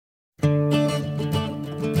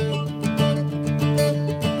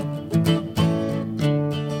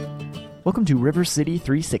Welcome to River City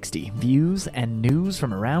 360, views and news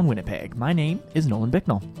from around Winnipeg. My name is Nolan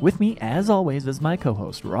Bicknell. With me, as always, is my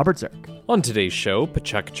co-host, Robert Zirk. On today's show,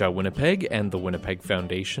 PechaKucha Winnipeg and the Winnipeg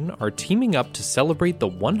Foundation are teaming up to celebrate the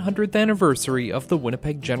 100th anniversary of the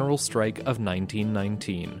Winnipeg General Strike of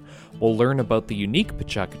 1919. We'll learn about the unique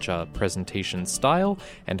PechaKucha presentation style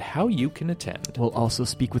and how you can attend. We'll also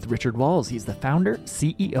speak with Richard Walls. He's the founder,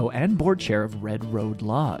 CEO, and board chair of Red Road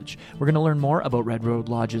Lodge. We're going to learn more about Red Road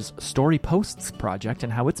Lodge's Story Posts project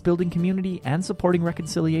and how it's building community and supporting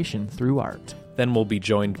reconciliation through art. Then we'll be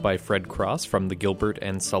joined by Fred Cross from the Gilbert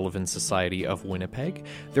and Sullivan Society of Winnipeg.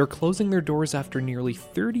 They're closing their doors after nearly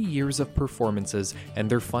 30 years of performances, and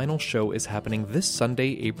their final show is happening this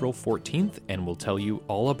Sunday, April 14th, and we'll tell you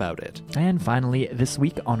all about it. And finally, this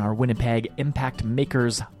week on our Winnipeg Impact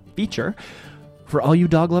Makers feature, for all you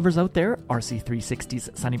dog lovers out there,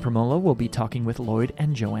 RC360's Sonny Promolo will be talking with Lloyd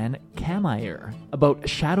and Joanne Kameyer about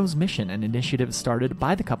Shadow's mission, an initiative started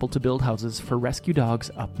by the couple to build houses for rescue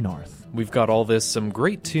dogs up north. We've got all this, some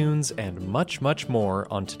great tunes, and much, much more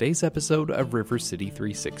on today's episode of River City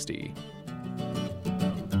 360.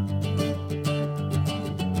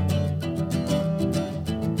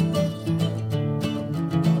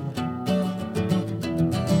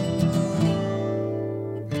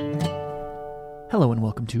 Hello and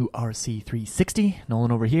welcome to RC360.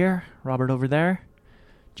 Nolan over here, Robert over there,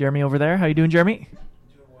 Jeremy over there. How you doing, Jeremy?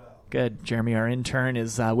 Doing well. Good. Jeremy, our intern,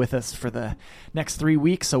 is with us for the next 3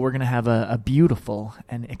 weeks, so we're going to have a beautiful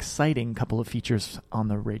and exciting couple of features on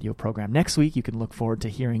the radio program. Next week, you can look forward to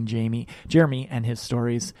hearing Jeremy and his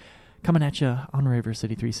stories coming at you on River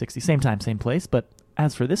City 360. Same time, same place. But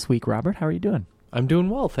as for this week, Robert, how are you doing? I'm doing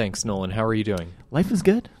well, thanks, Nolan. How are you doing? Life is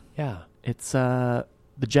good. Yeah. It's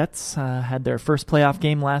the Jets had their first playoff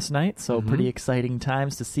game last night, so pretty exciting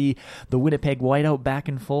times to see the Winnipeg Whiteout back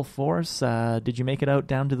in full force. Did you make it out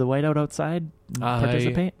down to the Whiteout outside and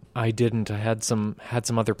participate? I didn't. I had some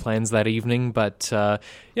other plans that evening, but yeah,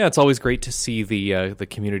 it's always great to see the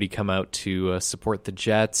community come out to support the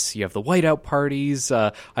Jets. You have the Whiteout parties.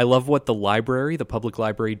 I love what the public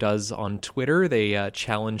library does on Twitter. They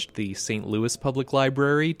challenged the St. Louis Public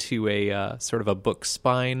Library to a sort of a book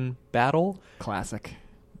spine battle. Classic.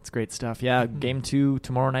 It's great stuff. Yeah, Game 2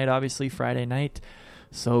 tomorrow night, obviously, Friday night.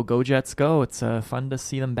 So go Jets, go. It's fun to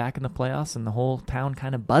see them back in the playoffs and the whole town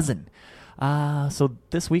kind of buzzing. So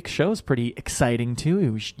this week's show is pretty exciting,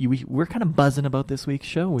 too. We're kind of buzzing about this week's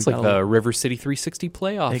show. It's like the River City 360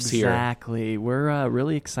 playoffs here. Exactly. We're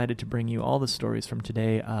really excited to bring you all the stories from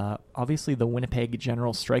today. Obviously, the Winnipeg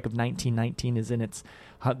General Strike of 1919 is in its...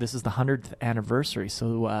 this is the 100th anniversary.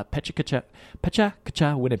 So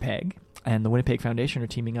PechaKucha Winnipeg and the Winnipeg Foundation are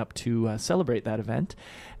teaming up to celebrate that event.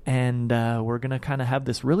 And we're going to kind of have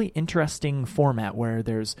this really interesting format where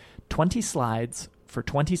there's 20 slides for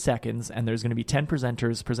 20 seconds, and there's going to be 10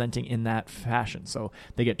 presenters presenting in that fashion. So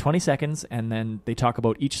they get 20 seconds, and then they talk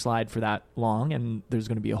about each slide for that long, and there's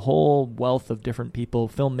going to be a whole wealth of different people,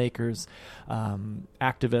 filmmakers,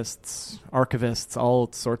 activists, archivists, all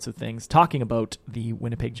sorts of things, talking about the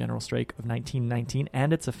Winnipeg General Strike of 1919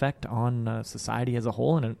 and its effect on society as a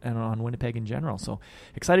whole and on Winnipeg in general. So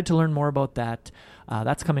excited to learn more about that.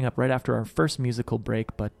 That's coming up right after our first musical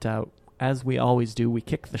break, but as we always do, we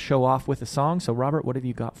kick the show off with a song. So, Robert, what have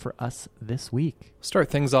you got for us this week?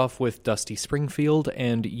 Start things off with Dusty Springfield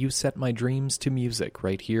and You Set My Dreams to Music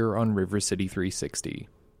right here on River City 360.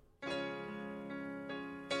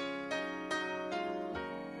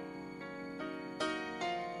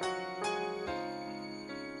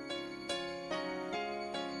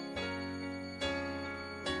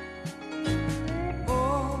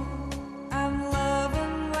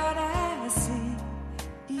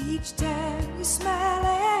 Each time you smile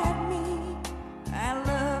at me, I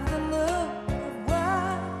love the look of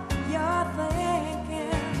what you're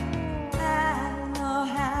thinking. I know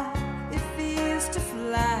how it feels to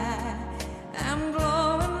fly. I'm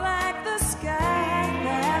glowing like the sky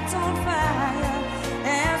that's on fire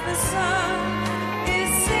as the sun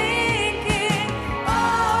is sinking.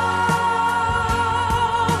 Oh,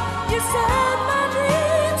 you set my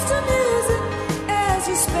dreams to music as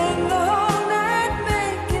you spend the whole night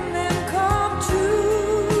making them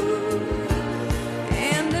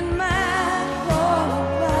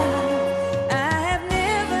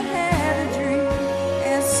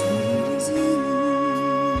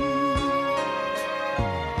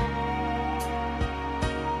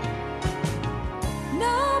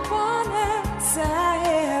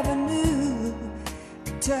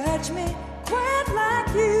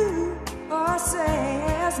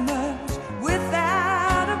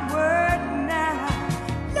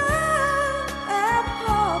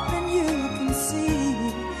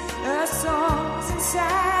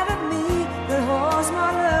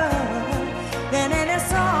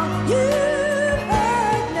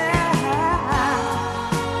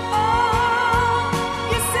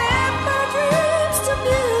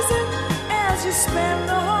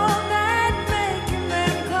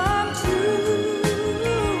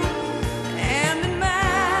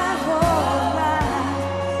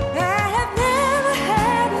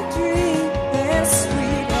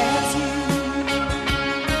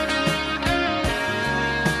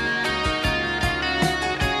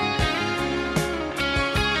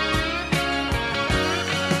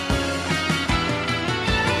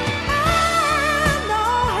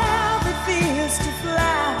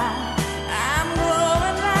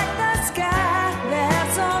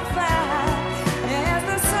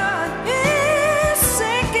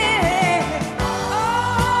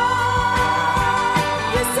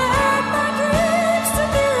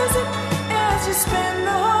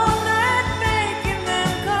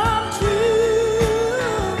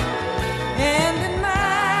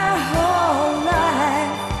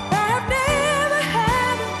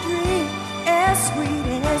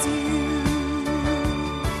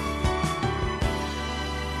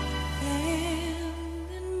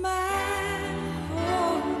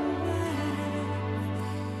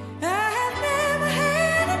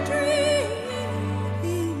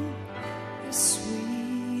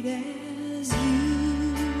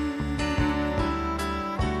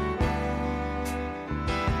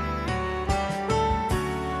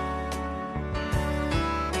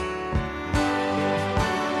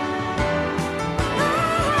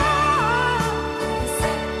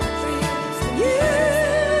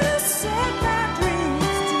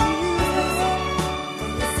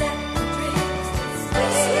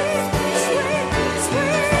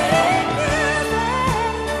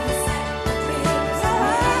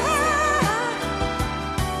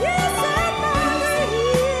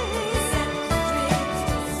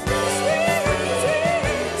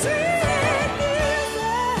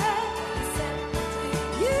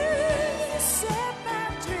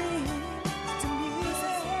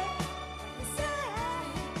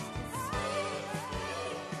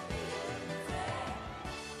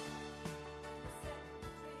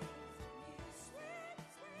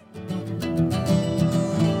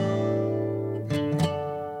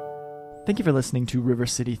Thank you for listening to River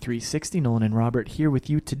City 360. Nolan and Robert here with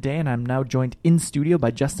you today, and I'm now joined in studio by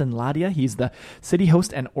Justin Ladia. He's the city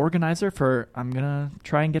host and organizer for, I'm going to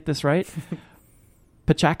try and get this right,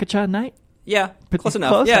 PechaKucha Night? Yeah, close enough.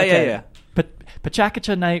 Close? Yeah, Okay. yeah.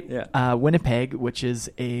 PechaKucha Night, Yeah. Winnipeg, which is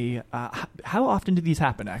a... how often do these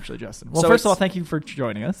happen, actually, Justin? Well, So first of all, it's- thank you for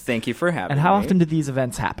joining us. Thank you for having And how me. often do these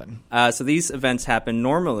events happen? So these events happen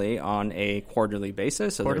normally on a quarterly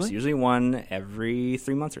basis. So Quarterly? there's usually one every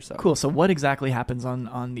 3 months or so. Cool. So what exactly happens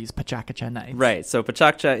on these PechaKucha Nights? Right. So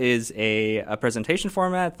PechaKucha is a presentation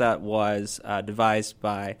format that was devised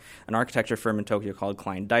by an architecture firm in Tokyo called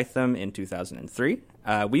Klein Dytham in 2003.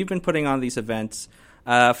 We've been putting on these events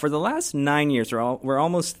for the last 9 years. We're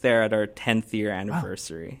almost there at our 10th year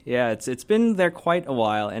anniversary. Wow. Yeah, it's been there quite a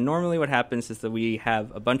while. And normally what happens is that we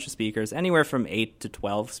have a bunch of speakers, anywhere from 8 to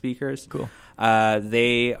 12 speakers. Cool.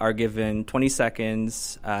 They are given 20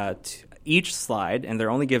 seconds to each slide, and they're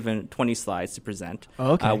only given 20 slides to present.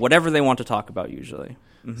 Okay. Whatever they want to talk about usually.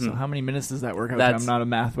 Mm-hmm. So how many minutes does that work out to? That's- I'm not a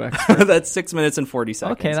math expert. That's 6 minutes and 40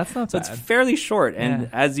 seconds. Okay, that's not so bad. it's fairly short, and Yeah.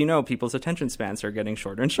 as you know, people's attention spans are getting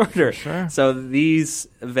shorter and shorter. Sure. So these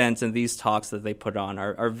events and these talks that they put on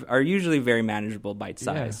are usually very manageable,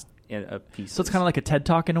 bite-sized pieces. So it's kind of like a TED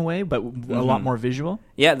Talk in a way, but a lot more visual?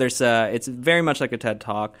 Yeah, it's very much like a TED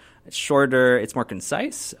Talk. It's shorter, it's more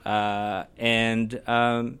concise,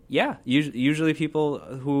 usually people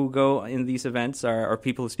who go in these events or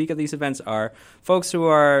people who speak at these events are folks who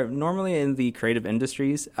are normally in the creative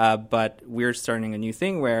industries, but we're starting a new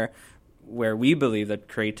thing where we believe that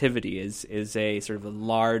creativity is a sort of a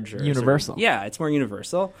larger... Universal. It's more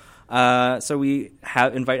universal. So we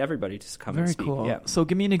invite everybody to come and speak. Very cool. Yeah. So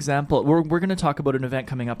give me an example. We're going to talk about an event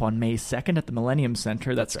coming up on May 2nd at the Millennium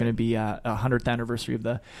Center. That's going to be a 100th anniversary of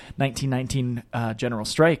the 1919 general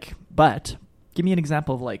strike. But give me an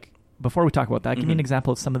example of, like, before we talk about that, give me an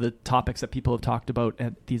example of some of the topics that people have talked about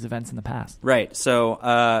at these events in the past. Right. So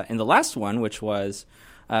in the last one, which was...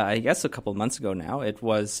 I guess a couple of months ago now,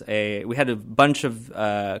 we had a bunch of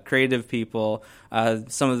creative people.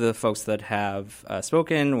 Some of the folks that have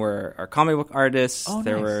spoken are comic book artists. Oh,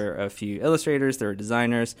 there nice. were a few illustrators. There were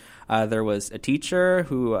designers. There was a teacher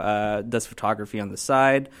who does photography on the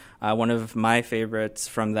side. One of my favorites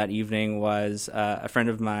from that evening was a friend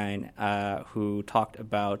of mine who talked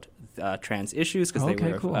about trans issues because they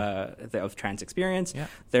were cool. of trans experience. Yeah.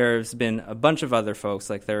 There's been a bunch of other folks,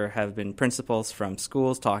 like there have been principals from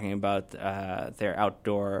schools talking about their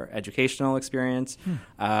outdoor educational experience.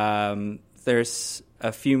 There's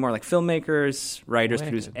a few more like filmmakers, writers,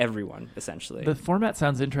 producers, everyone, essentially. The format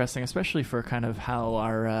sounds interesting, especially for kind of how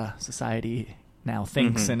our society now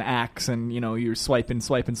thinks and acts, and you're swiping,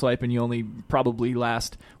 and you only probably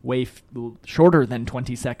last way shorter than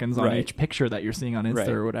 20 seconds on each picture that you're seeing on Insta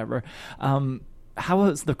or whatever. How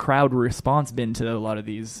has the crowd response been to a lot of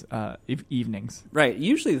these evenings? Right.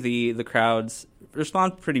 Usually the crowds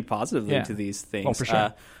respond pretty positively to these things. Oh, for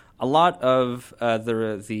sure. A lot of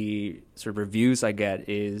the sort of reviews I get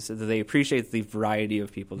is that they appreciate the variety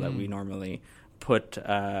of people that we normally put in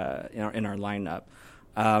our lineup.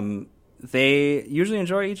 They usually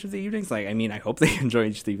enjoy each of the evenings. I hope they enjoy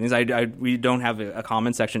each of the evenings. We don't have a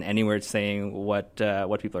comment section anywhere saying what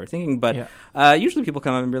people are thinking, but usually people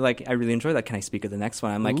come up and be like, "I really enjoy that. Can I speak at the next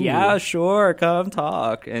one?" I'm like, "Yeah, sure, come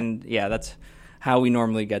talk." And that's how we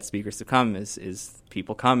normally get speakers to come is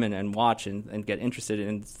people come in and watch and get interested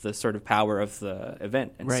in the sort of power of the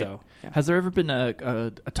event. And so, Has there ever been a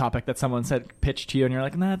topic that someone pitched to you and you're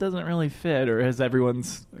like, nah, it doesn't really fit? Or has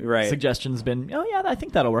everyone's suggestions been, oh yeah, I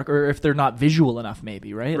think that'll work? Or if they're not visual enough,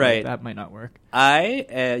 maybe, right? Right. That might not work.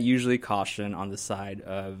 I usually caution on the side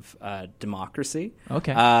of democracy.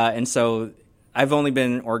 Okay. And so I've only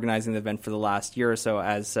been organizing the event for the last year or so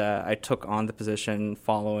as I took on the position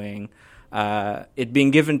following it being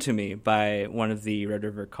given to me by one of the Red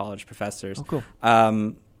River College professors. Oh, cool.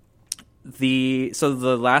 The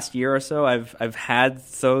last year or so, I've had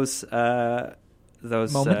those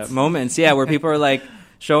moments, where people are like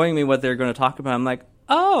showing me what they're going to talk about. I'm like,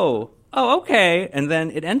 oh, okay, and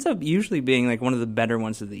then it ends up usually being like one of the better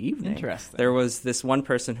ones of the evening. Interesting. There was this one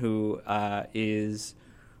person who is,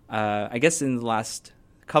 I guess, in the last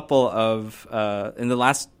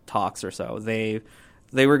talks or so,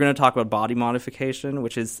 they were going to talk about body modification,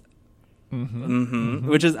 which is,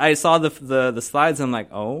 which is. I saw the slides. And I'm like,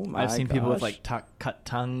 oh my! I've seen gosh. people with like cut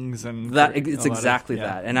tongues and that. It's exactly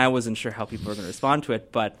that, and I wasn't sure how people were going to respond to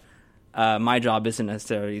it. But my job isn't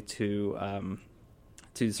necessarily to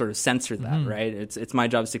sort of censor that, right? It's my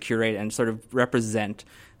job is to curate and sort of represent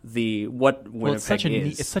what Winnipeg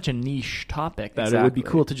is. It's such a niche topic that it would be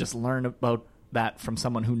cool to just learn about that from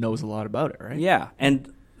someone who knows a lot about it, right? Yeah,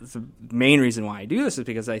 and the main reason why I do this is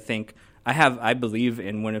because I believe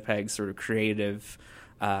in Winnipeg's sort of creative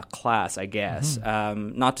class, I guess.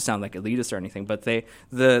 Not to sound like elitist or anything, but the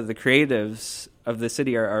creatives of the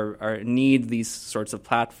city are need these sorts of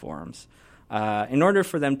platforms in order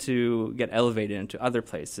for them to get elevated into other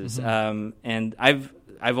places. And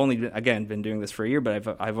I've only been doing this for a year,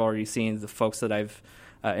 but I've already seen the folks that I've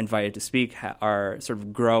invited to speak are sort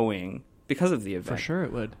of growing because of the event. For sure,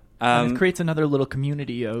 it would. And it creates another little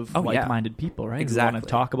community of like-minded people, right? Exactly. Who want to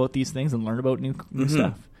talk about these things and learn about new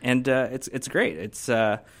stuff. And it's great.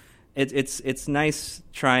 It's nice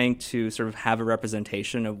trying to sort of have a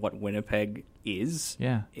representation of what Winnipeg is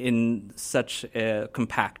in such a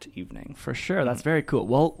compact evening. For sure. That's very cool.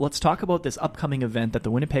 Well, let's talk about this upcoming event that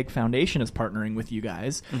the Winnipeg Foundation is partnering with you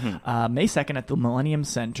guys. May 2nd at the Millennium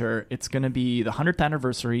Center. It's going to be the 100th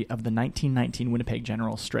anniversary of the 1919 Winnipeg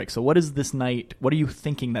General Strike. So what is this night? What are you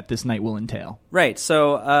thinking that this night will entail? Right.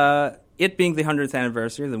 So it being the 100th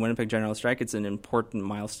anniversary of the Winnipeg General Strike, it's an important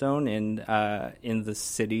milestone in the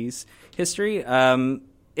city's history.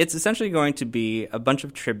 It's essentially going to be a bunch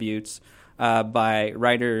of tributes by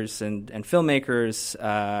writers and filmmakers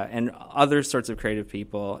and other sorts of creative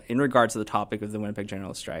people in regards to the topic of the Winnipeg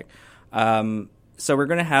General Strike. So we're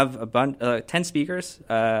going to have 10 speakers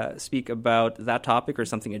speak about that topic or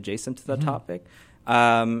something adjacent to that topic.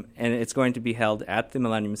 And it's going to be held at the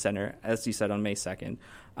Millennium Center, as you said, on May 2nd.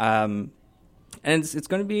 And it's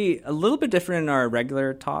going to be a little bit different in our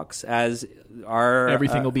regular talks, as our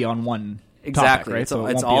Everything will be on one exactly, topic, right? So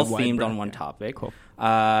it's all themed on one topic. Cool.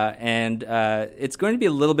 And it's going to be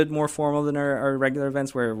a little bit more formal than our regular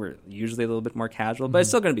events, where we're usually a little bit more casual, but it's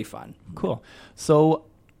still going to be fun. Cool. So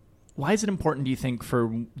why is it important, do you think,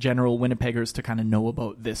 for general Winnipeggers to kind of know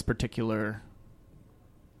about this particular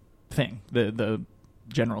thing, the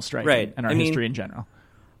general strike, right, and our history in general?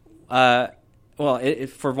 Well,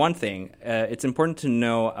 for one thing, it's important to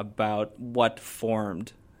know about what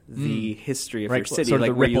formed the history of your city, sort of like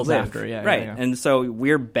the where you ripples live. after, right. Yeah. And so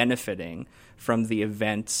we're benefiting from the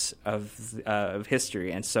events of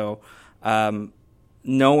history, and so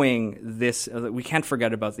knowing this, we can't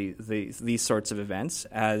forget about these sorts of events.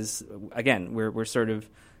 As again, we're sort of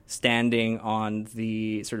standing on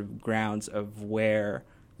the sort of grounds of where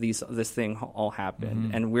this thing all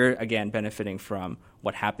happened, and we're again benefiting from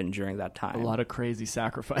what happened during that time. A lot of crazy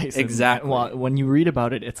sacrifice. Exactly. And when you read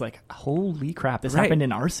about it, it's like, holy crap, this happened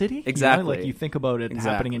in our city? Exactly. You know? Like, you think about it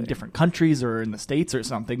happening in different countries or in the States or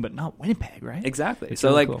something, but not Winnipeg, right? Exactly. It's so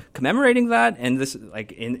really like cool. Commemorating that and this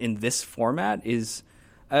like in this format is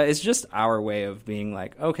just our way of being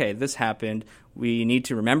like, okay, this happened. We need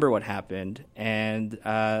to remember what happened, and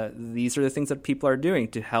these are the things that people are doing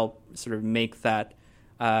to help sort of make that.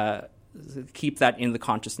 Keep that in the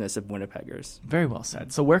consciousness of Winnipeggers. Very well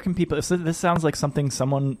said. So where can people... So this sounds like something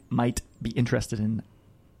someone might be interested in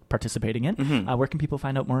participating in. Where can people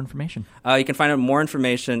find out more information? You can find out more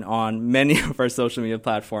information on many of our social media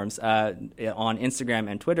platforms. On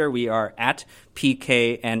Instagram and Twitter, we are at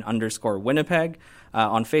PKN_Winnipeg.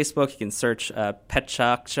 On Facebook, you can search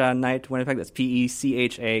PechaKucha Night Winnipeg. That's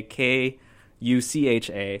PechaKucha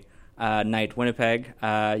Night Winnipeg.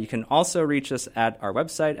 You can also reach us at our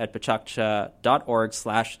website at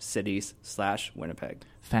pechakucha.org/cities/Winnipeg.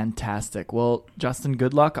 Fantastic. Well, Justin,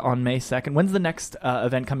 good luck on May 2nd. When's the next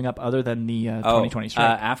event coming up other than the 2020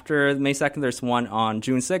 strike? After May 2nd, there's one on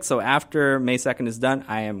June 6th. So after May 2nd is done,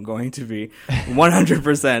 I am going to be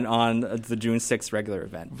 100% on the June 6th regular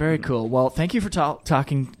event. Very cool. Well, thank you for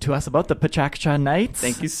talking to us about the PechaKucha Nights.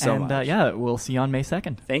 Thank you so much. And yeah, we'll see you on May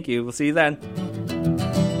 2nd. Thank you. We'll see you then.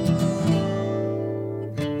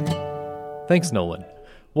 Thanks, Nolan.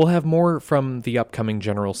 We'll have more from the upcoming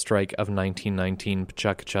General Strike of 1919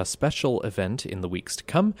 PechaKucha special event in the weeks to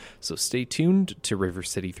come, so stay tuned to River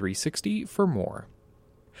City 360 for more.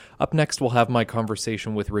 Up next, we'll have my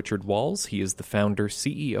conversation with Richard Walls. He is the founder,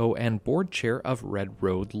 CEO, and board chair of Red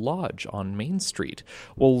Road Lodge on Main Street.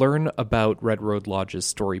 We'll learn about Red Road Lodge's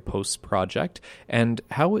Story Posts project and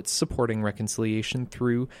how it's supporting reconciliation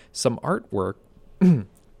through some artwork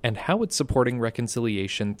and how it's supporting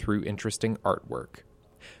reconciliation through interesting artwork.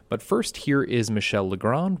 But first, here is Michelle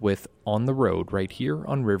Legrand with On the Road right here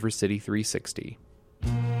on River City 360.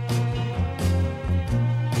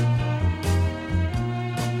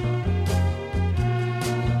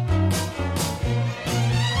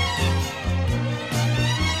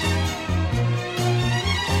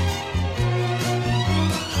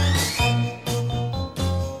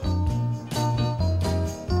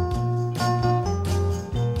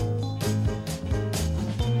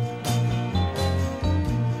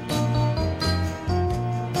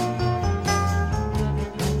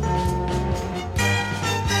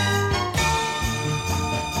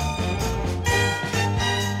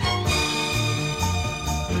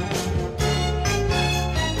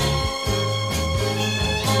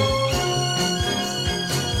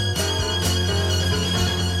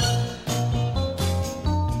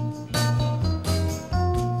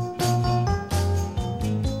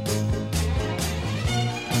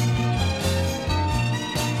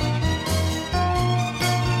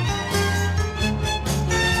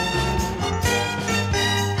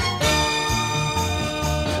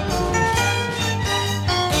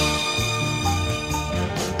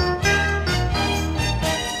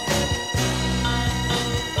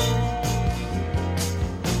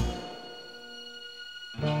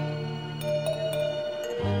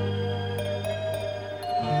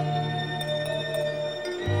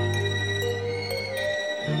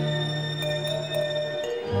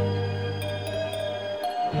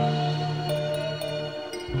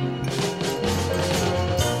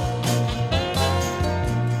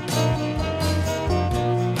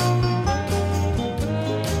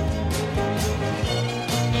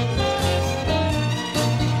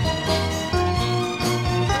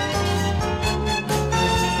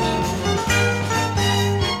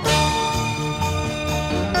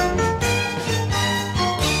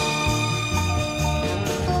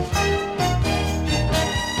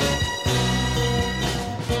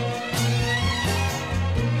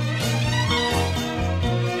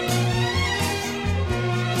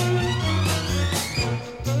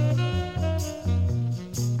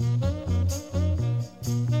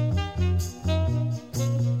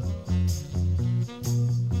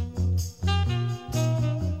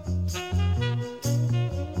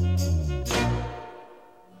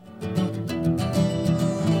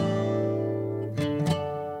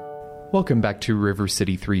 Welcome back to River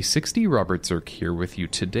City 360. Robert Zirk here with you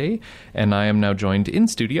today, and I am now joined in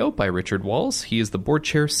studio by Richard Walls. He is the board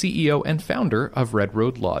chair, CEO, and founder of Red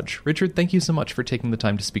Road Lodge. Richard, thank you so much for taking the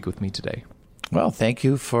time to speak with me today. Well, thank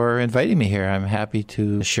you for inviting me here. I'm happy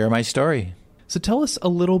to share my story. So tell us a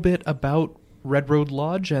little bit about Red Road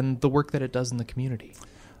Lodge and the work that it does in the community.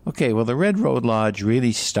 Okay, well, the Red Road Lodge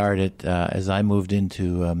really started as I moved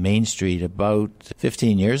into Main Street about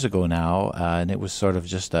 15 years ago now, and it was sort of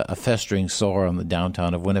just a festering sore on the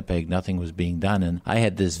downtown of Winnipeg. Nothing was being done, and I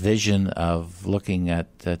had this vision of looking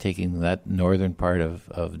at taking that northern part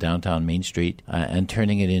of downtown Main Street and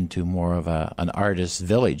turning it into more of an artist's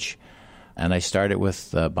village. And I started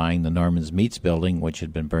with buying the Norman's Meats building, which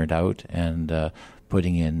had been burnt out, and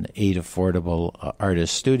putting in 8 affordable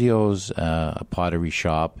artist studios, a pottery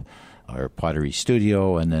shop or pottery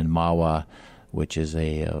studio, and then Mawa, which is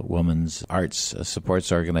a women's arts supports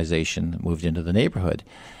organization, moved into the neighborhood.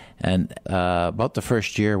 And about the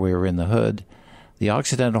first year we were in the hood, the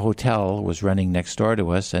Occidental Hotel was running next door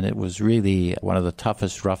to us, and it was really one of the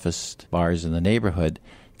toughest, roughest bars in the neighborhood.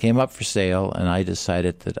 Came up for sale, and I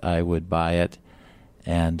decided that I would buy it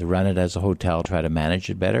and run it as a hotel, try to manage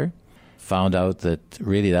it better. Found out that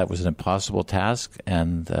really that was an impossible task,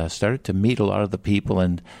 and started to meet a lot of the people,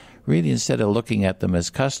 and really instead of looking at them as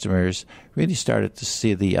customers, really started to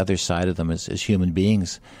see the other side of them as human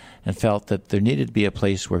beings, and felt that there needed to be a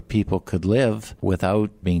place where people could live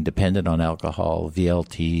without being dependent on alcohol,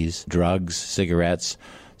 VLTs, drugs, cigarettes.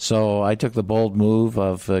 So I took the bold move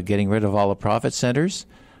of getting rid of all the profit centers,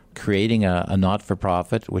 creating a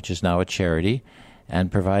not-for-profit, which is now a charity, and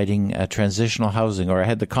providing transitional housing, or I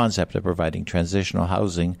had the concept of providing transitional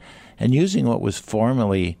housing, and using what was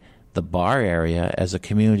formerly the bar area as a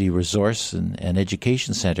community resource and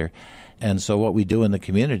education center. And so what we do in the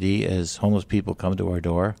community is homeless people come to our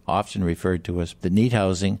door, often referred to as that need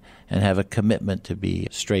housing, and have a commitment to be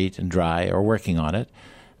straight and dry or working on it.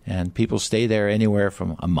 And people stay there anywhere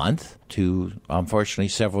from a month to, unfortunately,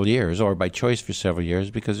 several years, or by choice for several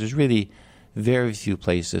years, because there's really very few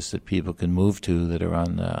places that people can move to that are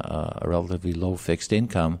on a relatively low fixed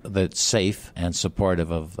income that's safe and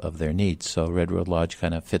supportive of their needs. So Red Road Lodge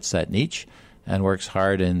kind of fits that niche and works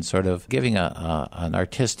hard in sort of giving an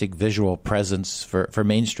artistic visual presence for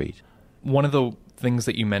Main Street. One of the things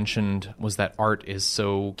that you mentioned was that art is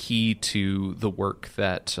so key to the work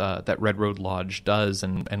that Red Road Lodge does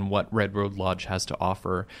and what Red Road Lodge has to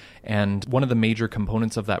offer. And one of the major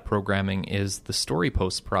components of that programming is the Story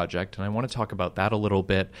Post project, and I want to talk about that a little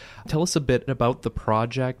bit. Tell us a bit about the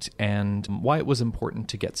project and why it was important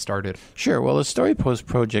to get started. Sure. Well, the Story Post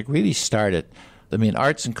project really started, I mean,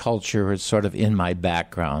 arts and culture is sort of in my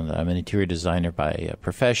background. I'm an interior designer by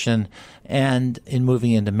profession. And in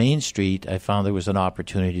moving into Main Street, I found there was an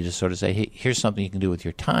opportunity to sort of say, hey, here's something you can do with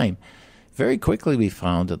your time. Very quickly we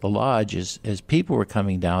found that the lodge, as people were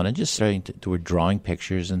coming down and just starting to were drawing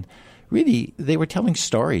pictures, and really they were telling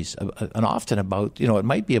stories, and often about, it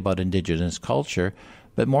might be about Indigenous culture,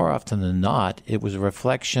 but more often than not, it was a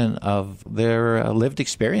reflection of their lived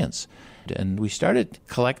experience. And we started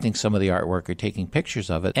collecting some of the artwork or taking pictures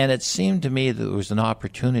of it. And it seemed to me that there was an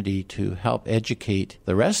opportunity to help educate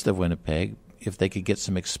the rest of Winnipeg if they could get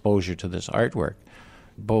some exposure to this artwork.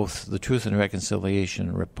 Both the Truth and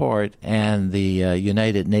Reconciliation Report and the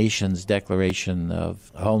United Nations Declaration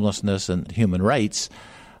of Homelessness and Human Rights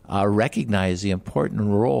recognize the important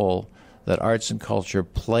role that arts and culture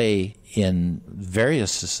play in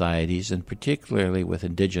various societies, and particularly with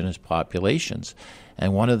Indigenous populations.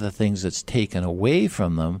 And one of the things that's taken away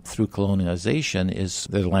from them through colonialization is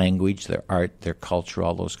their language, their art, their culture,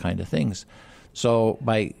 all those kind of things. So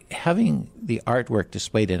by having the artwork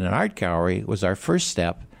displayed in an art gallery was our first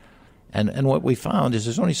step. And what we found is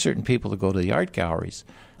there's only certain people that go to the art galleries.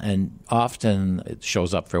 And often it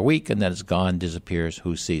shows up for a week and then it's gone, disappears,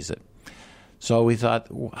 who sees it? So we thought,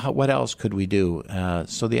 what else could we do?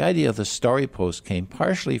 So the idea of the story post came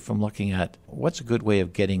partially from looking at what's a good way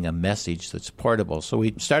of getting a message that's portable. So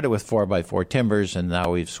we started with 4x4 timbers, and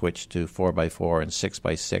now we've switched to 4x4 and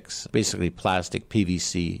 6x6, basically plastic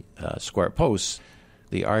PVC square posts.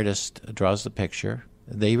 The artist draws the picture.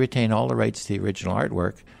 They retain all the rights to the original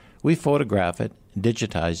artwork. We photograph it,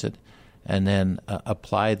 digitize it, and then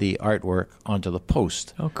apply the artwork onto the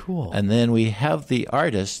post. Oh, cool. And then we have the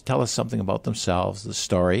artist tell us something about themselves, the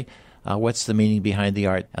story, what's the meaning behind the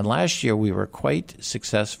art. And last year we were quite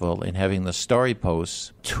successful in having the story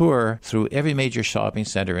posts tour through every major shopping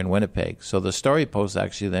center in Winnipeg. So the story posts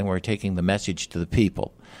actually then were taking the message to the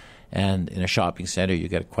people. And in a shopping center, you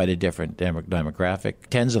get quite a different demographic.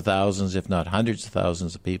 Tens of thousands, if not hundreds of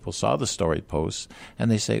thousands of people saw the story posts, and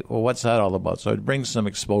they say, well, what's that all about? So it brings some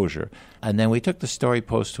exposure. And then we took the story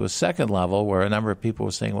post to a second level where a number of people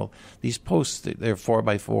were saying, well, these posts, they're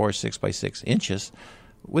 4x4, 6x6 inches.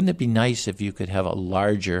 Wouldn't it be nice if you could have a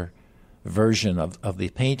larger version of the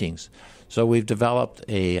paintings? So we've developed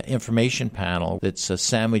a information panel that's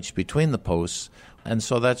sandwiched between the posts. And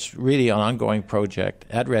so that's really an ongoing project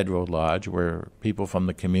at Red Road Lodge where people from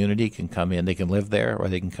the community can come in. They can live there or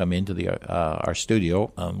they can come into our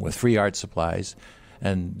studio with free art supplies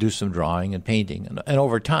and do some drawing and painting. And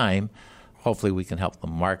over time, hopefully we can help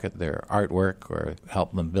them market their artwork or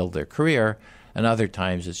help them build their career. And other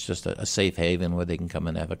times it's just a safe haven where they can come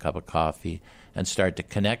and have a cup of coffee and start to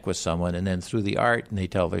connect with someone. And then through the art, and they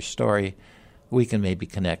tell their story, we can maybe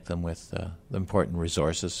connect them with the important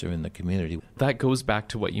resources that are in the community. That goes back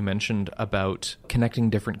to what you mentioned about connecting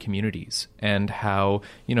different communities and how,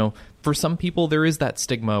 for some people there is that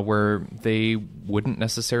stigma where they wouldn't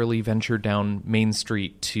necessarily venture down Main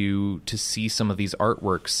Street to see some of these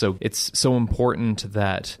artworks. So it's so important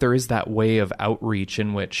that there is that way of outreach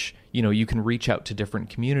in which you can reach out to different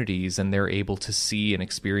communities and they're able to see and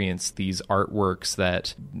experience these artworks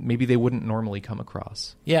that maybe they wouldn't normally come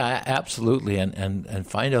across. Yeah, absolutely. And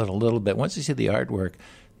find out a little bit. Once you see the artwork,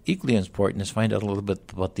 equally important is find out a little bit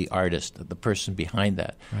about the artist, the person behind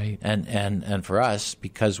that. Right. And for us,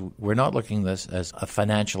 because we're not looking at this as a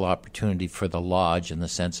financial opportunity for the lodge in the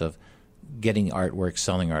sense of getting artwork,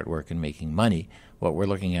 selling artwork, and making money. What we're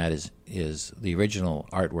looking at is the original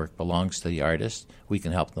artwork belongs to the artist. We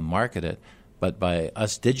can help them market it. But by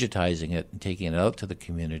us digitizing it and taking it out to the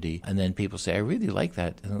community, and then people say, I really like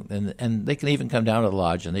that. And they can even come down to the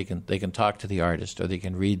lodge and they can talk to the artist or they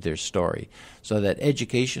can read their story. So that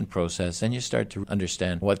education process, then you start to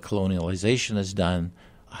understand what colonialization has done,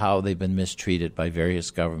 how they've been mistreated by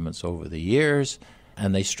various governments over the years,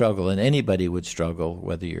 and they struggle, and anybody would struggle,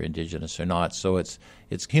 whether you're Indigenous or not. So it's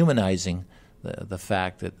humanizing the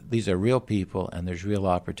fact that these are real people and there's real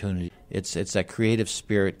opportunity. It's that creative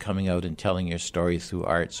spirit coming out and telling your story through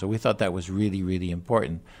art. So we thought that was really, really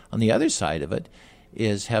important. On the other side of it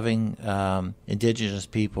is having Indigenous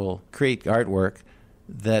people create artwork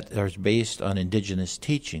that is based on Indigenous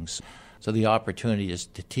teachings. So the opportunity is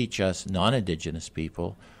to teach us non-Indigenous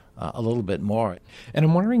people a little bit more. And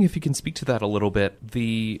I'm wondering if you can speak to that a little bit,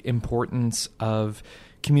 the importance of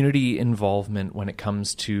community involvement when it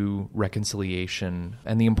comes to reconciliation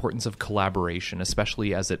and the importance of collaboration,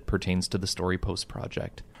 especially as it pertains to the Story Post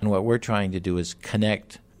project. And what we're trying to do is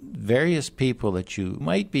connect various people that you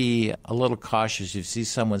might be a little cautious. You see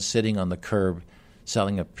someone sitting on the curb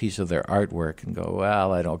selling a piece of their artwork and go,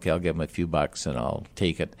 well, I'll give them a few bucks and I'll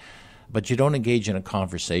take it. But you don't engage in a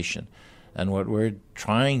conversation. And what we're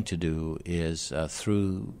trying to do is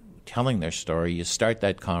through telling their story, you start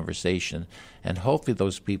that conversation, and hopefully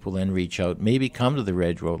those people then reach out, maybe come to the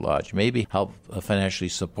Red Road Lodge, maybe help financially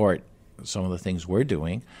support some of the things we're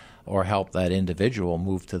doing, or help that individual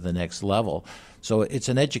move to the next level. So it's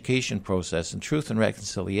an education process, and Truth and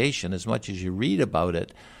Reconciliation, as much as you read about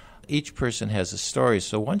it, each person has a story.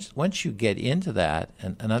 So once you get into that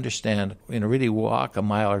and understand, really walk a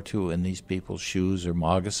mile or two in these people's shoes or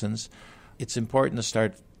moccasins, it's important to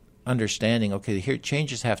start understanding, okay, here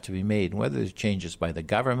changes have to be made, and whether there's changes by the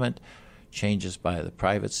government, changes by the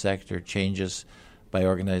private sector, changes by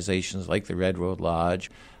organizations like the Red Road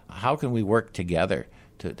Lodge, how can we work together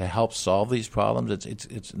to help solve these problems?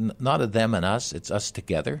 It's not a them and us, it's us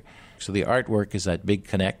together. So the artwork is that big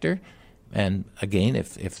connector. And again,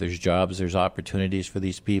 if there's jobs, there's opportunities for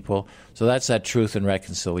these people. So that's that truth and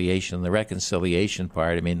reconciliation. The reconciliation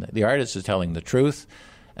part, the artist is telling the truth,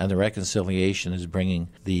 and the reconciliation is bringing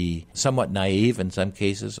the somewhat naive in some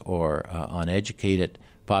cases or uneducated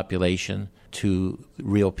population to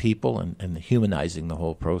real people and humanizing the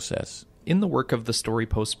whole process. In the work of the Story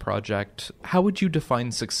Post Project, how would you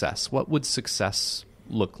define success? What would success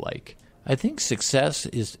look like? I think success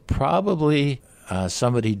is probably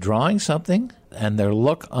somebody drawing something and their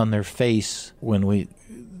look on their face when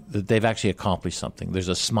that they've actually accomplished something. There's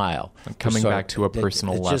a smile. Coming back to a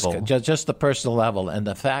personal level. Just the personal level, and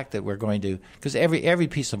the fact that we're going to, because every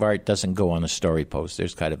piece of art doesn't go on a story post.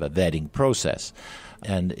 There's kind of a vetting process.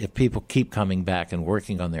 And if people keep coming back and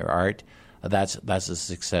working on their art, that's a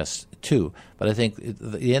success too. But I think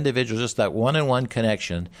the individual, just that one-on-one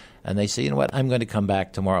connection, and they say, you know what, I'm going to come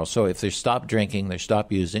back tomorrow. So if they stop drinking, they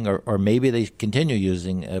stop using, or maybe they continue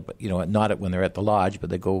using, not when they're at the lodge, but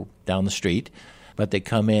they go down the street. But they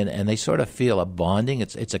come in and they sort of feel a bonding.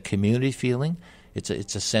 It's a community feeling. It's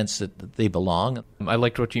a sense that they belong. I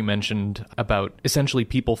liked what you mentioned about essentially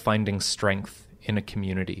people finding strength in a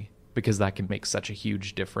community, because that can make such a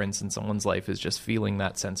huge difference in someone's life, is just feeling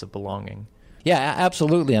that sense of belonging. Yeah,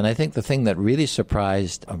 absolutely. And I think the thing that really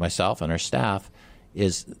surprised myself and our staff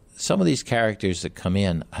is some of these characters that come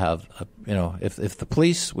in have, if the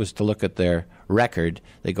police was to look at their record,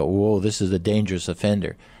 they go, whoa, this is a dangerous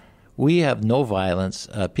offender. We have no violence.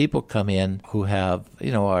 People come in who have,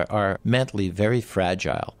 are mentally very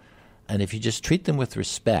fragile. And if you just treat them with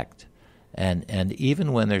respect, and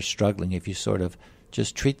even when they're struggling, if you sort of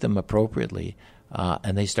just treat them appropriately,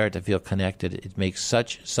 and they start to feel connected, it makes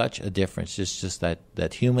such a difference. Just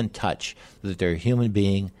that human touch, that they're a human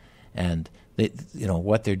being, and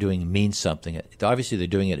what they're doing means something. Obviously, they're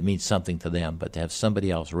doing it; it means something to them. But to have somebody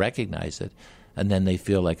else recognize it, and then they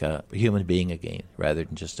feel like a human being again, rather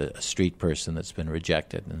than just a street person that's been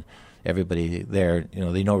rejected. And everybody there,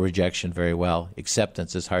 they know rejection very well.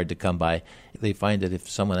 Acceptance is hard to come by. They find that if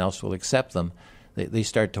someone else will accept them, they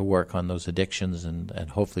start to work on those addictions, and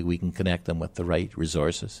hopefully we can connect them with the right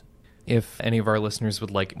resources. If any of our listeners would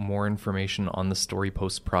like more information on the Story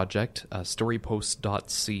Post Project,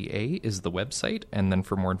 storypost.ca is the website. And then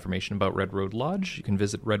for more information about Red Road Lodge, you can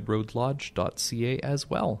visit redroadlodge.ca as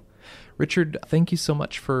well. Richard, thank you so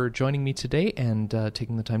much for joining me today and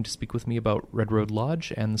taking the time to speak with me about Red Road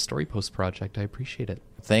Lodge and the Story Post Project. I appreciate it.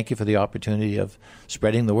 Thank you for the opportunity of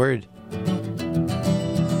spreading the word.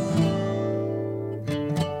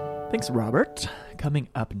 Thanks, Robert. Coming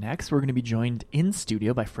up next, we're going to be joined in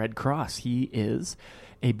studio by Fred Cross. He is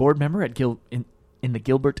a board member at in the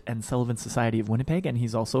Gilbert and Sullivan Society of Winnipeg, and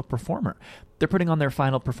he's also a performer. They're putting on their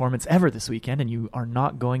final performance ever this weekend, and you are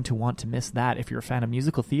not going to want to miss that if you're a fan of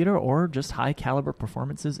musical theater or just high-caliber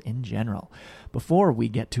performances in general. Before we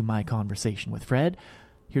get to my conversation with Fred,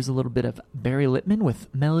 here's a little bit of Barry Littman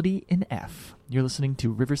with Melody in F. You're listening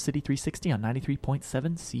to River City 360 on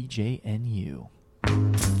 93.7 CJNU.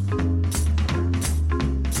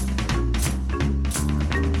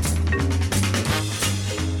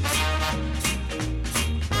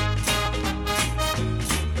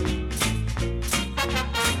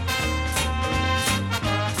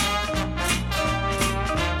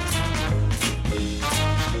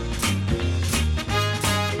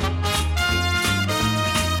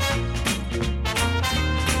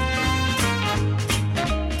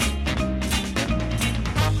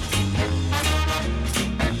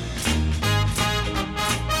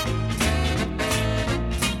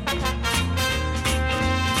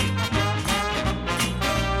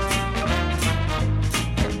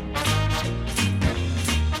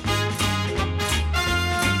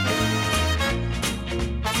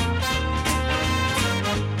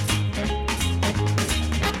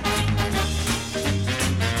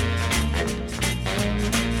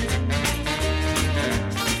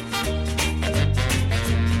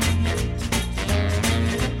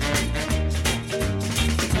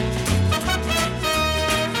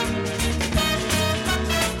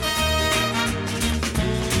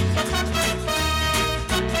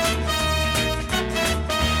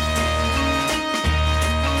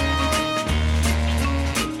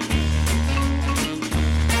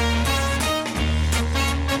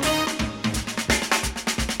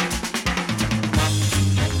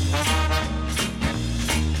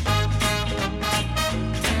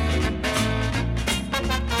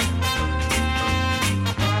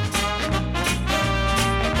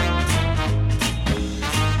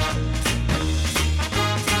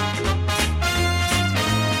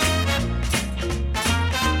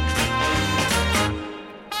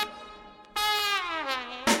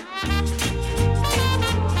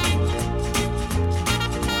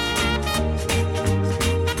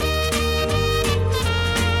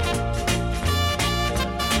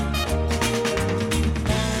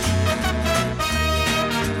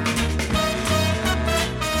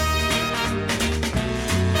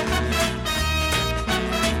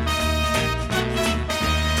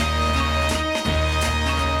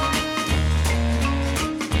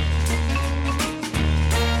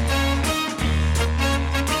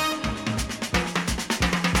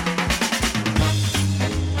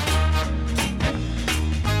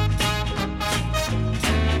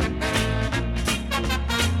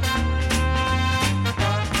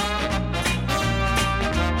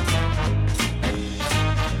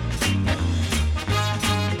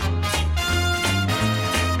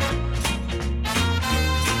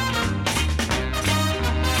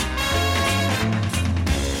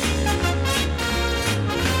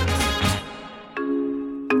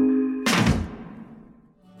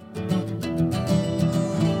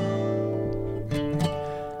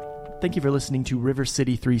 Thank you for listening to River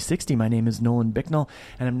City 360. My name is Nolan Bicknell,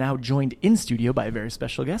 and I'm now joined in studio by a very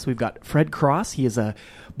special guest. We've got Fred Cross. He is a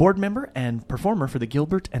board member and performer for the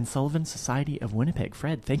Gilbert and Sullivan Society of Winnipeg.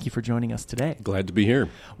 Fred, thank you for joining us today. Glad to be here.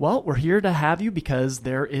 Well, we're here to have you because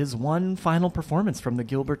there is one final performance from the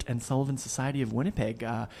Gilbert and Sullivan Society of Winnipeg.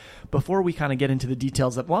 Before we kind of get into the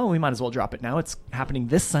details of, well, we might as well drop it now. It's happening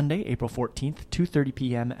this Sunday, April 14th, 2:30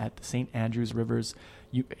 p.m. at the St. Andrews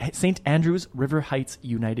River Heights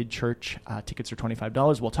United Church. Tickets are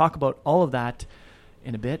 $25. We'll talk about all of that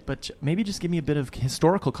in a bit, but maybe just give me a bit of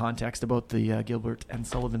historical context about the Gilbert and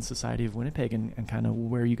Sullivan Society of Winnipeg and kind of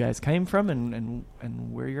where you guys came from and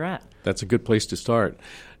where you're at. That's a good place to start.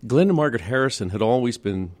 Glenn and Margaret Harrison had always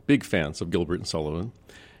been big fans of Gilbert and Sullivan,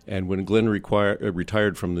 and when Glenn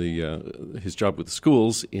retired from his job with the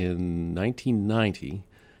schools in 1990,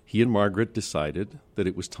 he and Margaret decided that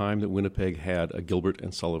it was time that Winnipeg had a Gilbert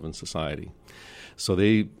and Sullivan Society. So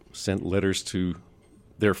they sent letters to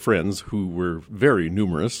their friends, who were very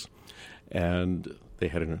numerous, and they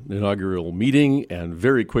had an inaugural meeting, and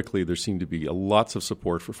very quickly there seemed to be lots of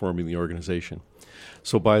support for forming the organization.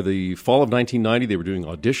 So by the fall of 1990, they were doing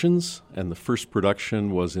auditions, and the first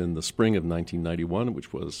production was in the spring of 1991,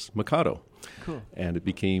 which was Mikado. Cool. And it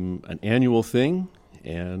became an annual thing,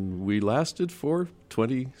 and we lasted for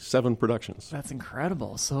 27 productions. That's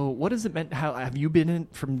incredible. So what has it meant? How have you been in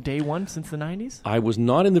from day one since the 90s? I was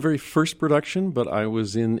not in the very first production, but I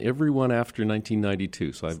was in every one after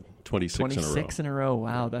 1992, so I've 26 in a row. 26 in a row.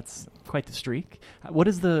 Wow, that's quite the streak. What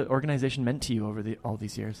has the organization meant to you over all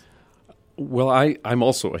these years? Well, I'm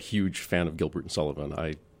also a huge fan of Gilbert and Sullivan.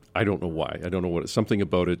 I don't know why. I don't know what. Something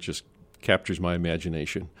about it just captures my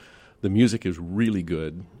imagination. The music is really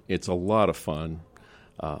good. It's a lot of fun.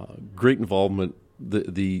 Great involvement.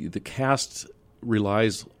 The cast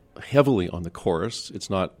relies heavily on the chorus. It's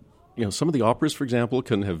not, some of the operas, for example,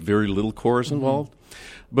 can have very little chorus involved.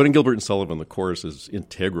 But in Gilbert and Sullivan, the chorus is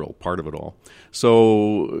integral, part of it all.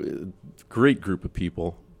 So, great group of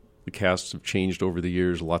people. The casts have changed over the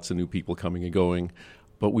years, lots of new people coming and going.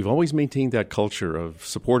 But we've always maintained that culture of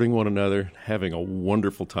supporting one another, having a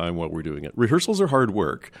wonderful time while we're doing it. Rehearsals are hard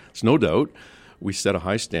work. It's no doubt. We set a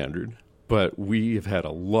high standard. But we have had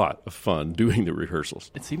a lot of fun doing the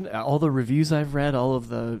rehearsals. It seemed all the reviews I've read, all of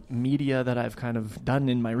the media that I've kind of done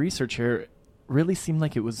in my research here, really seemed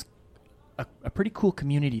like it was a pretty cool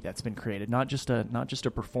community that's been created. Not just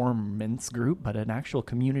a performance group, but an actual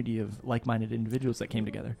community of like-minded individuals that came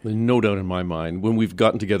together. No doubt in my mind. When we've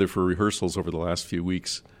gotten together for rehearsals over the last few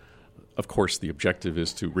weeks, of course the objective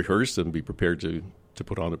is to rehearse and be prepared to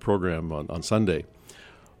put on a program on Sunday.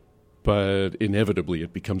 But inevitably,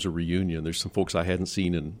 it becomes a reunion. There's some folks I hadn't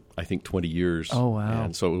seen in, I think, 20 years. Oh, wow.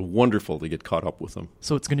 And so it was wonderful to get caught up with them.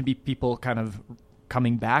 So it's going to be people kind of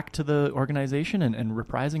coming back to the organization and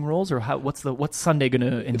reprising roles? Or what's Sunday going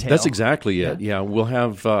to entail? That's exactly it. Yeah, we'll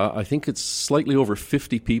have, I think it's slightly over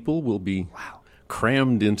 50 people will be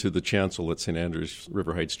crammed into the chancel at St. Andrews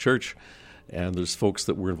River Heights Church. And there's folks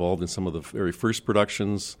that were involved in some of the very first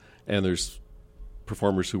productions, and there's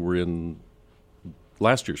performers who were in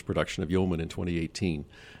last year's production of Yeoman in 2018,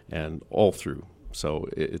 and all through. So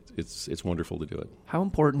it's wonderful to do it. How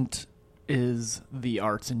important is the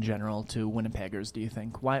arts in general to Winnipeggers, do you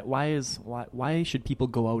think? Why should people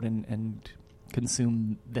go out and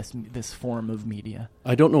consume this form of media?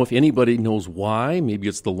 I don't know if anybody knows why. Maybe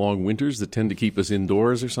it's the long winters that tend to keep us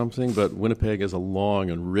indoors or something, but Winnipeg has a long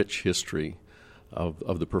and rich history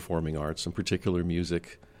of the performing arts, in particular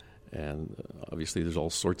music. And obviously there's all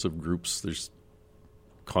sorts of groups. There's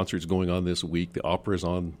concerts going on this week, the opera's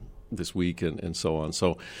on this week, and so on.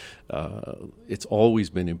 So it's always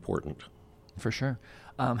been important. For sure.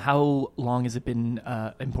 How long has it been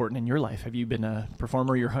important in your life? Have you been a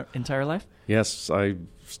performer your entire life? Yes, I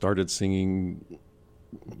started singing,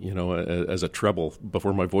 as a treble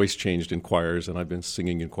before my voice changed in choirs, and I've been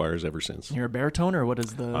singing in choirs ever since. You're a baritone, or what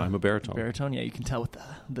is the... I'm a baritone. Baritone, yeah, you can tell with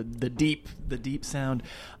the deep sound.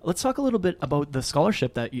 Let's talk a little bit about the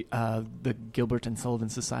scholarship that the Gilbert and Sullivan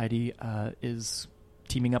Society is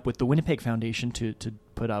teaming up with the Winnipeg Foundation to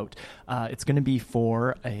put out. It's going to be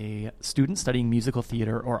for a student studying musical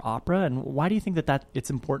theater or opera, and why do you think that it's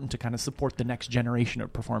important to kind of support the next generation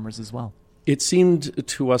of performers as well? It seemed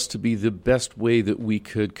to us to be the best way that we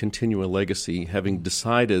could continue a legacy, having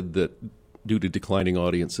decided that due to declining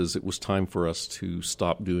audiences, it was time for us to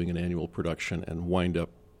stop doing an annual production and wind up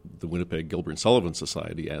the Winnipeg Gilbert and Sullivan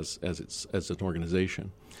Society as an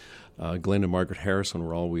organization. Glenn and Margaret Harrison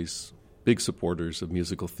were always big supporters of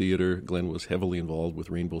musical theater. Glenn was heavily involved with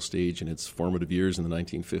Rainbow Stage in its formative years in the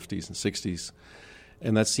 1950s and 60s,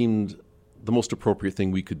 and that seemed the most appropriate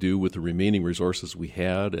thing we could do with the remaining resources we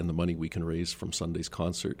had and the money we can raise from Sunday's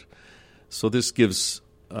concert. So this gives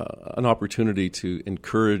an opportunity to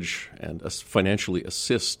encourage and financially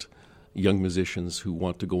assist young musicians who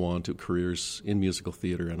want to go on to careers in musical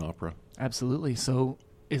theater and opera. Absolutely. So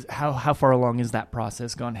how far along is that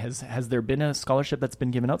process gone? Has there been a scholarship that's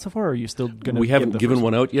been given out so far, or are you still going to? We haven't given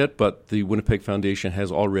one out yet, but the Winnipeg Foundation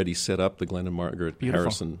has already set up the Glenn and Margaret Beautiful.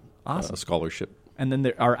 Harrison scholarship. And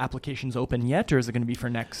then are applications open yet, or is it going to be for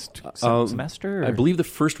next semester? Or? I believe the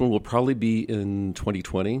first one will probably be in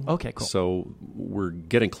 2020. Okay, cool. So we're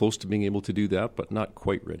getting close to being able to do that, but not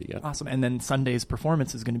quite ready yet. Awesome. And then Sunday's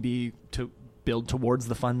performance is going to be to build towards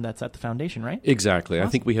the fund that's at the foundation, right? Exactly. Awesome.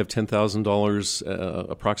 I think we have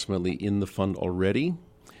 $10,000 approximately in the fund already,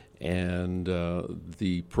 and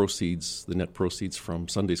the net proceeds from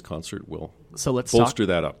Sunday's concert will bolster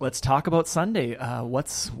that up. Let's talk about Sunday.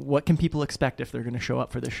 What can people expect if they're going to show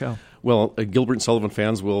up for this show? Well, Gilbert and Sullivan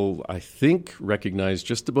fans will, I think, recognize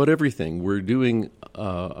just about everything. We're doing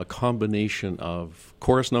a combination of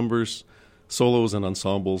chorus numbers, solos, and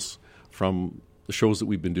ensembles from the shows that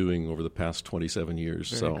we've been doing over the past 27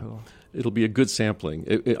 years. Very cool. It'll be a good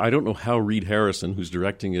sampling. I don't know how Reed Harrison, who's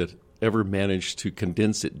directing it, ever managed to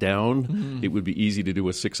condense it down. Mm-hmm. It would be easy to do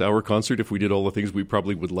a 6-hour concert if we did all the things we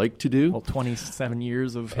probably would like to do. Well, 27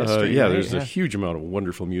 years of history. There's a huge amount of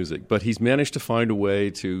wonderful music. But he's managed to find a way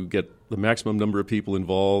to get the maximum number of people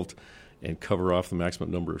involved and cover off the maximum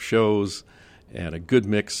number of shows, and a good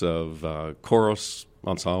mix of chorus,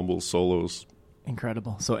 ensembles, solos.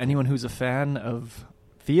 Incredible. So anyone who's a fan of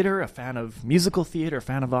theater, a fan of musical theater, a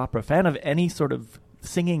fan of opera, a fan of any sort of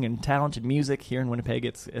singing and talented music here in Winnipeg,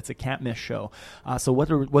 it's a can't miss show. So what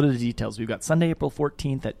are the details? We've got Sunday, April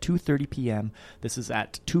 14th at 2:30 p.m. This is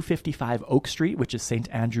at 255 Oak Street, which is St.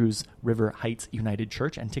 Andrews River Heights United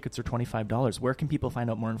Church, and tickets are $25. Where can people find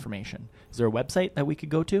out more information? Is there a website that we could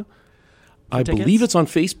go to? I believe it's on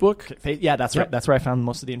Facebook. Yeah, that's right. That's where I found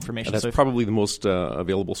most of the information. And that's probably the most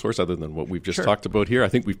available source, other than what we've just talked about here. I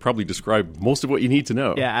think we've probably described most of what you need to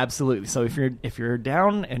know. Yeah, absolutely. So if you're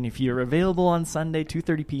down and if you're available on Sunday,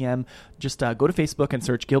 2:30 p.m., just go to Facebook and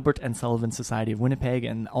search Gilbert and Sullivan Society of Winnipeg,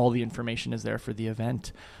 and all the information is there for the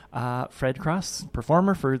event. Fred Cross,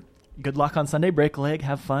 performer for good luck on Sunday. Break a leg,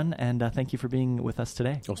 have fun, and thank you for being with us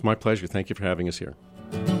today. Oh, it's my pleasure. Thank you for having us here.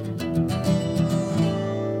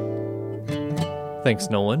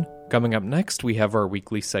 Thanks, Nolan. Coming up next, we have our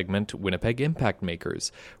weekly segment, Winnipeg Impact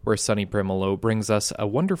Makers, where Sonny Primolo brings us a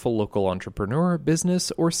wonderful local entrepreneur,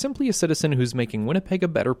 business, or simply a citizen who's making Winnipeg a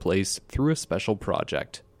better place through a special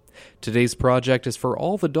project. Today's project is for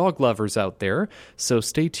all the dog lovers out there, so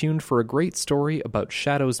stay tuned for a great story about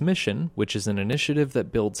Shadow's Mission, which is an initiative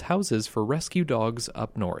that builds houses for rescue dogs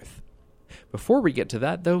up north. Before we get to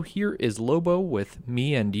that, though, here is Lobo with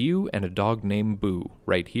Me and You and a Dog Named Boo,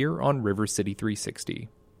 right here on River City 360.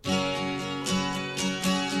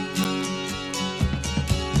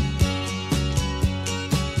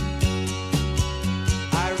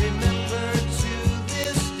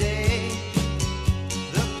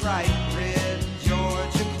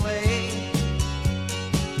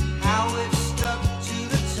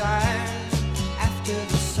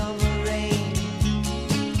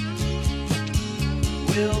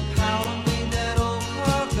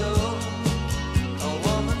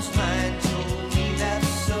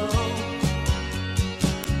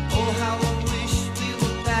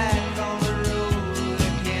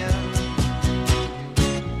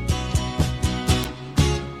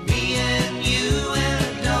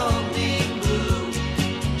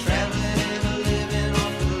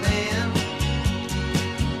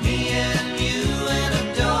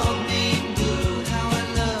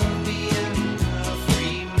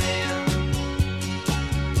 Free man.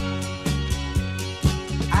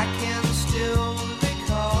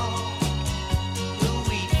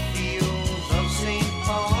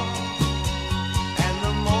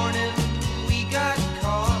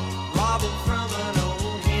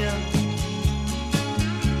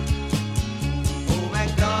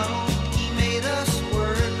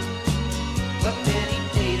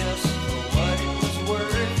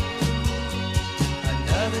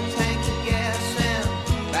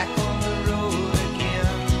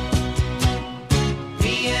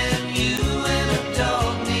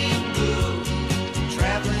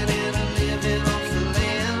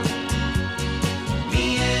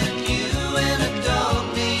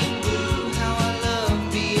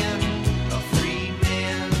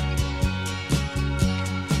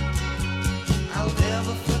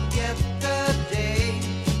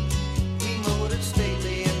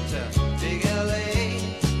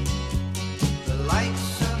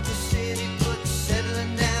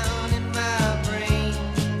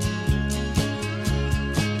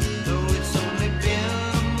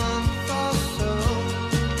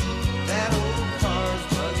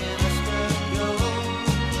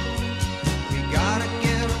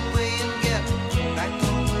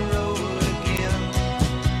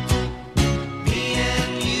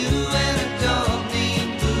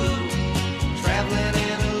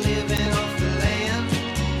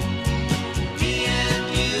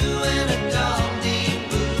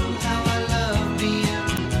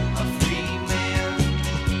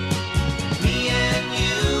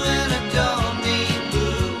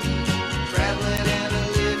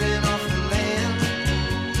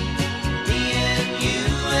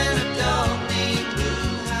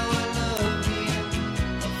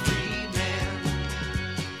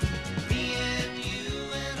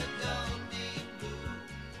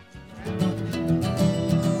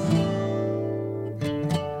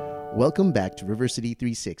 Welcome back to River City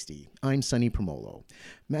 360. I'm Sonny Promolo.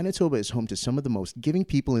 Manitoba is home to some of the most giving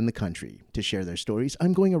people in the country. To share their stories,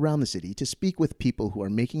 I'm going around the city to speak with people who are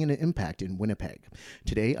making an impact in Winnipeg.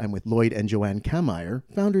 Today, I'm with Lloyd and Joanne Kammeyer,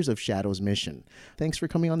 founders of Shadow's Mission. Thanks for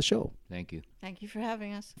coming on the show. Thank you. Thank you for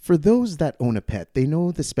having us. For those that own a pet, they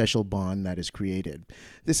know the special bond that is created.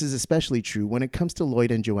 This is especially true when it comes to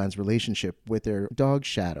Lloyd and Joanne's relationship with their dog,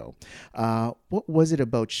 Shadow. What was it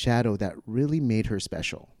about Shadow that really made her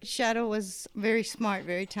special? Shadow was very smart,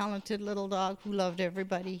 very talented little dog who loved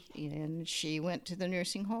everybody. And she went to the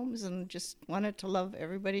nursing homes and just wanted to love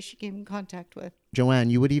everybody she came in contact with.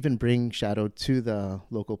 Joanne, you would even bring Shadow to the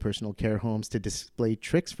local personal care homes to display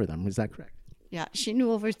tricks for them. Is that correct? Yeah, she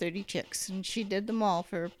knew over 30 chicks, and she did them all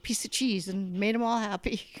for a piece of cheese and made them all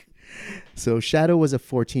happy. So Shadow was a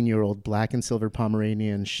 14-year-old black and silver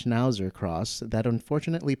Pomeranian Schnauzer cross that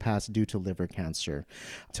unfortunately passed due to liver cancer.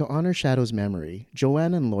 To honor Shadow's memory,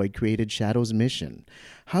 Joanne and Lloyd created Shadow's Mission.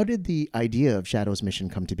 How did the idea of Shadow's Mission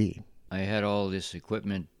come to be? I had all this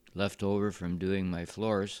equipment left over from doing my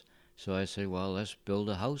floors, so I said, well, let's build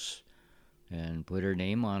a house and put her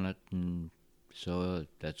name on it, and so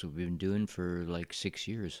that's what we've been doing for like 6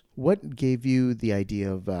 years. What gave you the idea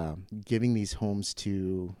of giving these homes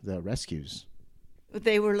to the rescues?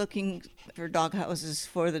 They were looking for dog houses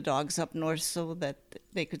for the dogs up north so that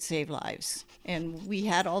they could save lives. And we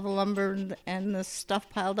had all the lumber and the stuff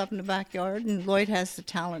piled up in the backyard, and Lloyd has the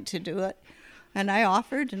talent to do it. And I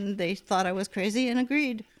offered, and they thought I was crazy and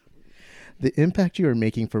agreed. The impact you are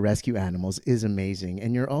making for rescue animals is amazing,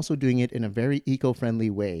 and you're also doing it in a very eco-friendly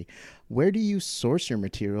way. Where do you source your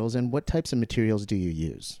materials, and what types of materials do you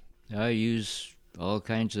use? I use all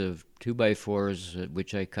kinds of 2x4s,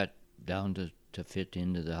 which I cut down to fit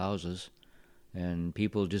into the houses. And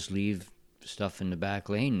people just leave stuff in the back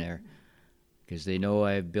lane there because they know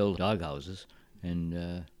I've built dog houses.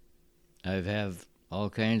 And I have all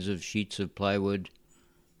kinds of sheets of plywood,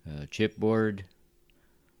 chipboard,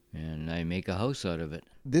 and I make a house out of it.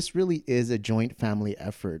 This really is a joint family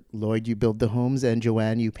effort. Lloyd, you build the homes, and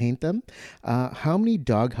Joanne, you paint them. How many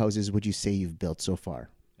dog houses would you say you've built so far?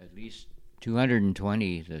 At least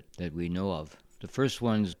 220 that we know of. The first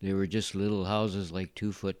ones, they were just little houses like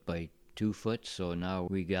 2 foot by 2 foot, so now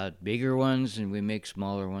we got bigger ones and we make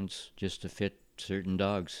smaller ones just to fit certain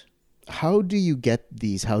dogs. How do you get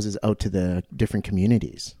these houses out to the different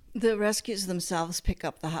communities? The rescues themselves pick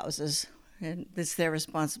up the houses, and it's their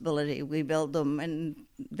responsibility. We build them, and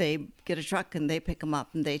they get a truck, and they pick them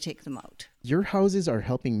up, and they take them out. Your houses are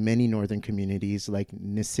helping many northern communities like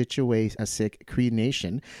Nisitchewasik Cree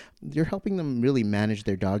Nation. You're helping them really manage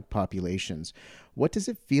their dog populations. What does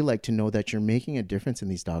it feel like to know that you're making a difference in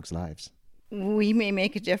these dogs' lives? We may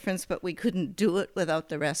make a difference, but we couldn't do it without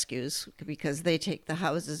the rescues because they take the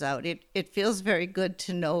houses out. It feels very good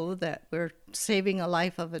to know that we're saving a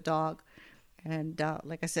life of a dog. And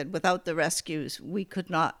like I said, without the rescues, we could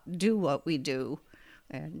not do what we do.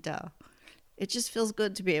 And it just feels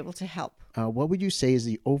good to be able to help. What would you say is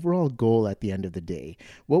the overall goal at the end of the day?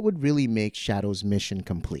 What would really make Shadow's mission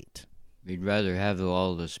complete? We'd rather have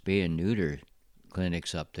all the spay and neuter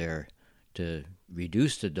clinics up there to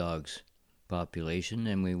reduce the dogs' population,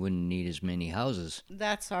 and we wouldn't need as many houses.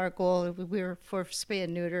 That's our goal. We're for spay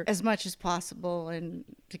and neuter as much as possible, and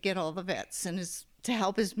to get all the vets and to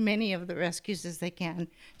help as many of the rescues as they can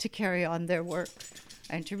to carry on their work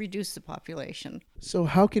and to reduce the population. So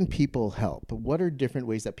how can people help? What are different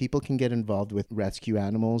ways that people can get involved with rescue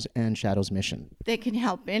animals and Shadow's mission? They can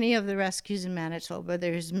help any of the rescues in Manitoba.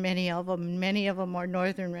 There's many of them. Many of them are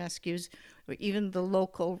northern rescues, or even the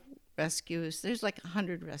local rescues. There's like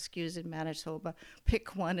 100 rescues in Manitoba.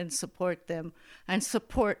 Pick one and support them, and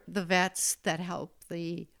support the vets that help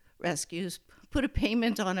the rescues. Put a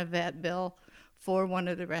payment on a vet bill for one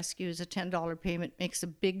of the rescues. A $10 payment makes a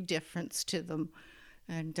big difference to them.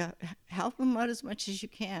 And help them out as much as you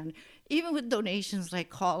can. Even with donations like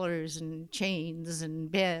collars and chains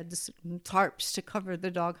and beds and tarps to cover the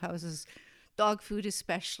dog houses. Dog food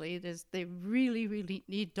especially. They really, really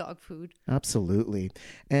need dog food. Absolutely.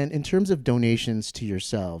 And in terms of donations to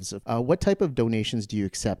yourselves, what type of donations do you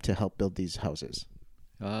accept to help build these houses?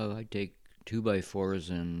 I take 2x4s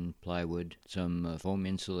and plywood, some foam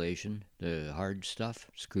insulation, the hard stuff,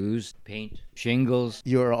 screws, paint, shingles.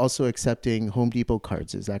 You're also accepting Home Depot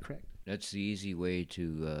cards, is that correct? That's the easy way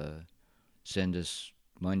to send us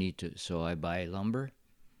money so I buy lumber.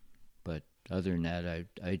 But other than that,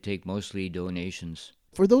 I take mostly donations.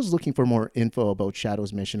 For those looking for more info about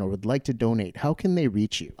Shadow's mission or would like to donate, how can they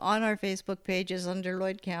reach you? On our Facebook pages under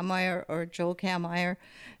Lloyd Kammeyer or Joe Kammeyer,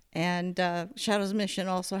 And Shadows Mission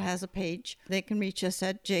also has a page. They can reach us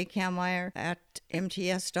at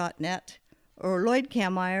jkammeyer@mts.net or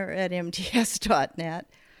lloydkammeyer@mts.net.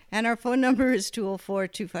 And our phone number is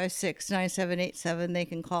 204-256-9787. They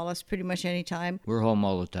can call us pretty much any time. We're home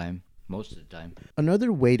all the time, most of the time.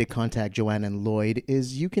 Another way to contact Joanne and Lloyd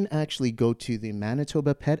is you can actually go to the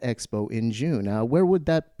Manitoba Pet Expo in June. Where would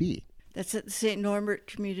that be? That's at the St. Norbert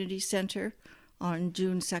Community Center on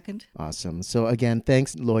June 2nd. Awesome. So again,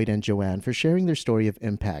 thanks Lloyd and Joanne for sharing their story of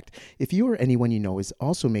impact. If you or anyone you know is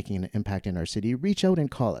also making an impact in our city, reach out and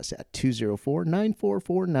call us at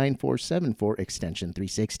 204-944-9474 extension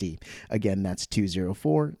 360. Again, that's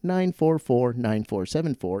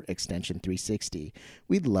 204-944-9474 extension 360.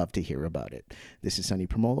 We'd love to hear about it. This is Sonny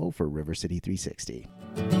Promolo for River City 360.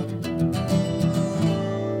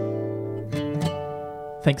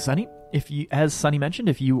 Thanks, Sonny. As Sonny mentioned,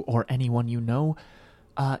 if you or anyone you know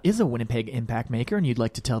is a Winnipeg impact maker and you'd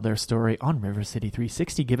like to tell their story on River City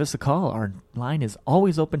 360, give us a call. Our line is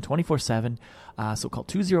always open 24/7, so call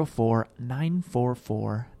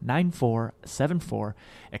 204-944-9474,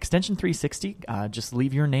 extension 360. Just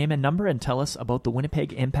leave your name and number and tell us about the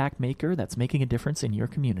Winnipeg impact maker that's making a difference in your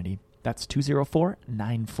community. That's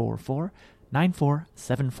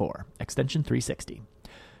 204-944-9474, extension 360.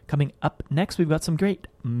 Coming up next, we've got some great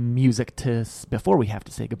music before we have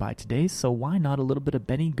to say goodbye today, so why not a little bit of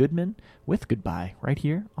Benny Goodman with Goodbye right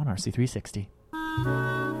here on RC360.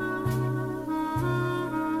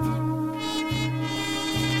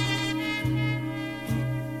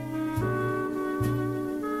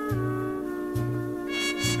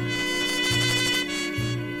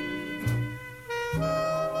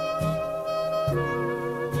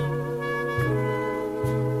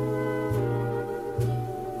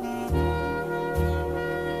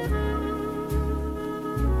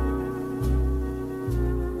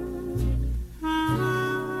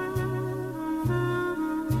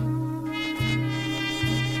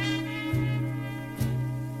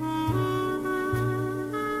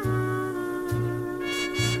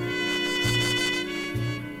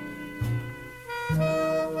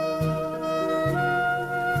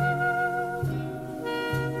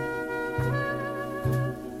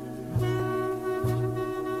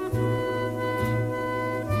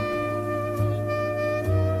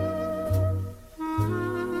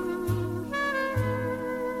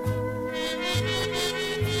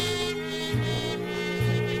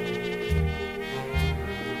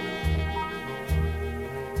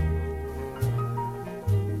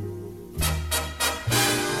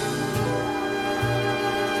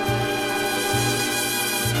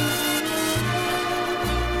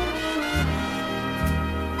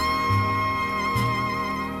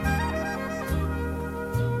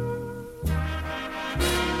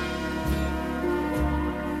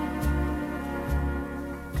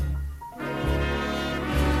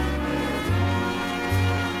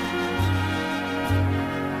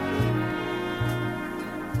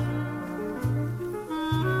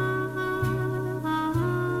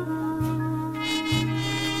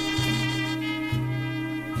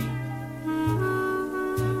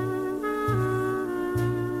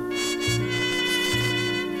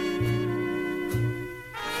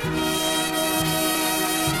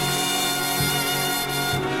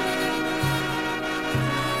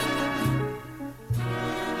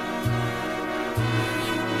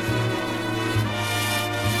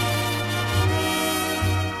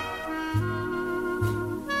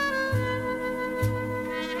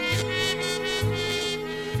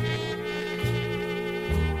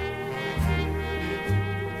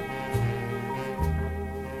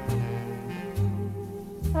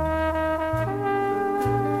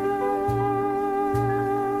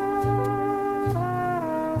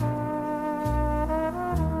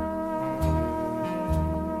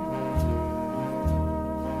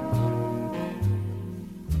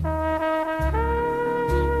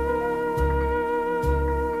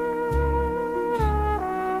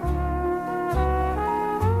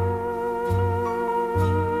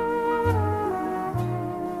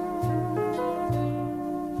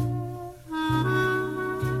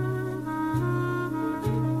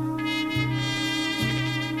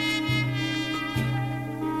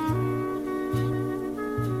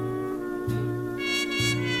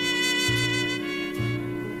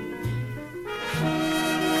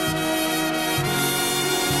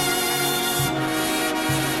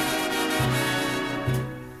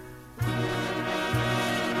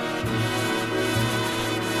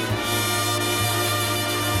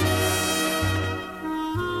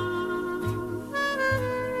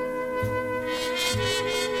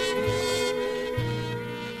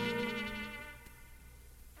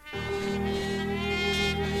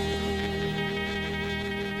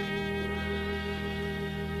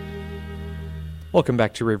 Welcome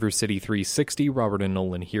back to River City 360. Robert and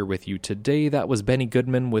Nolan here with you today. That was Benny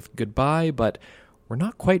Goodman with Goodbye, but we're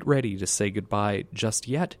not quite ready to say goodbye just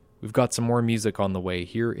yet. We've got some more music on the way.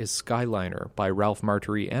 Here is Skyliner by Ralph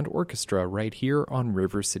Martry and Orchestra right here on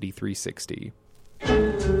River City 360.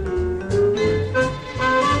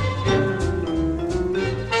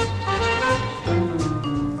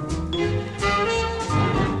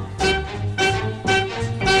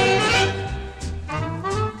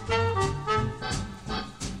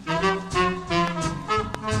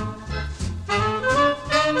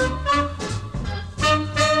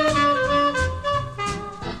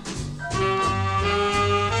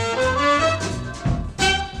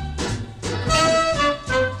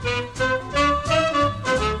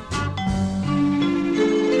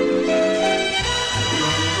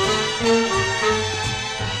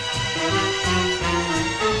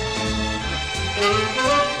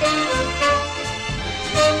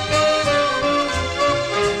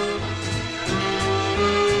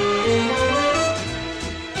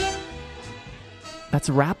 That's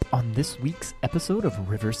a wrap on this week's episode of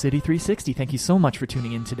River City 360. Thank you so much for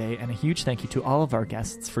tuning in today, and a huge thank you to all of our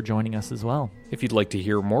guests for joining us as well. If you'd like to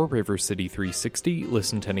hear more River City 360,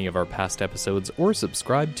 listen to any of our past episodes, or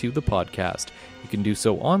subscribe to the podcast, you can do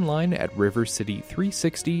so online at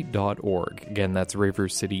rivercity360.org. Again, that's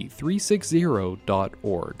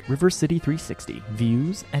rivercity360.org. River City 360,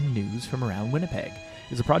 views and news from around Winnipeg,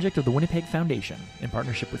 is a project of the Winnipeg Foundation in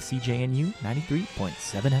partnership with CJNU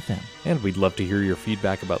 93.7 FM. And we'd love to hear your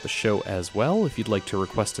feedback about the show as well. If you'd like to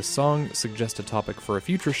request a song, suggest a topic for a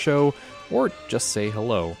future show, or just say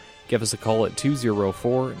hello, give us a call at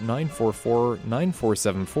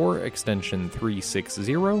 204-944-9474, extension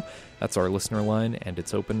 360. That's our listener line, and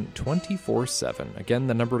it's open 24/7. Again,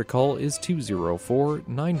 the number to call is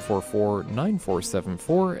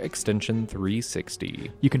 204-944-9474, extension 360.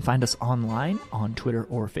 You can find us online on Twitter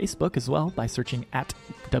or Facebook as well by searching at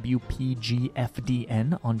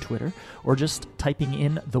WPGFDN on Twitter, or just typing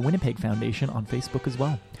in the Winnipeg Foundation on Facebook as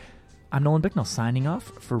well. I'm Nolan Bicknell signing off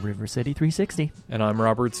for River City 360. And I'm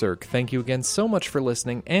Robert Zirk. Thank you again so much for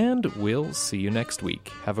listening, and we'll see you next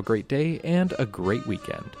week. Have a great day and a great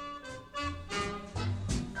weekend.